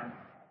gotten bad.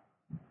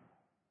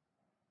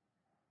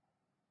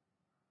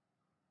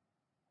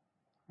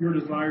 Your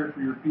desire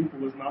for your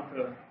people is not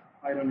to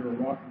hide under a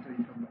rock until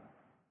you come back.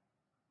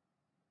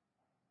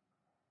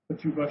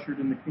 But you've ushered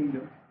in the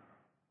kingdom.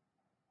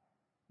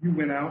 You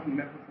went out and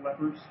met with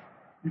lepers.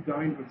 You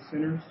dined with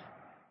sinners.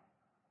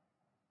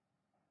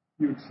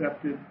 You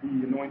accepted the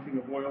anointing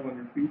of oil on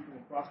your feet from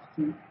a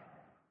prostitute.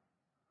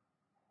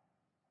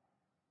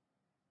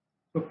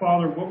 So,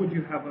 Father, what would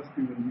you have us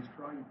do in these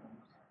trying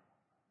times?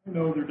 I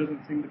know there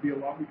doesn't seem to be a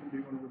lot we can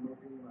do on a remote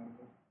island,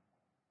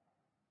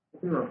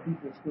 but there are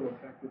people still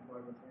affected by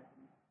what's happening.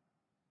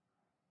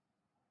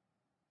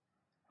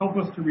 Help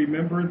us to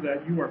remember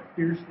that you are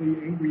fiercely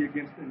angry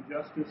against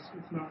injustice.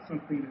 It's not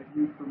something that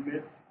you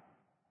permit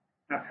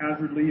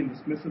haphazardly and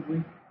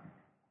dismissively.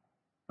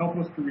 Help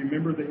us to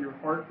remember that your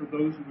heart for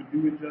those who would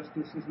do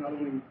injustice is not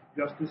only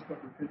justice,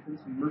 but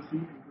repentance and mercy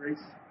and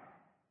grace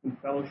and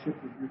fellowship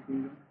with your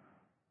kingdom.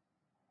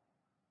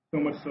 So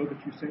much so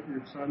that you sent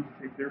your Son to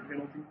take their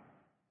penalty.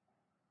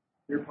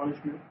 their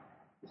punishment,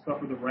 to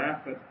suffer the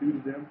wrath that's due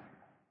to them,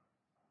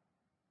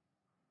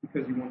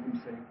 because you want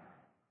them saved.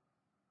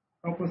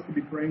 Help us to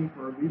be praying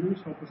for our leaders.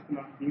 Help us to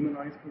not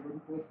demonize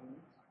political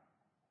opponents.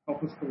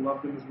 Help us to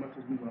love them as much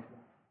as we love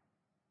them.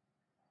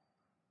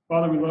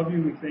 Father, we love you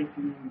and we thank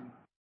you.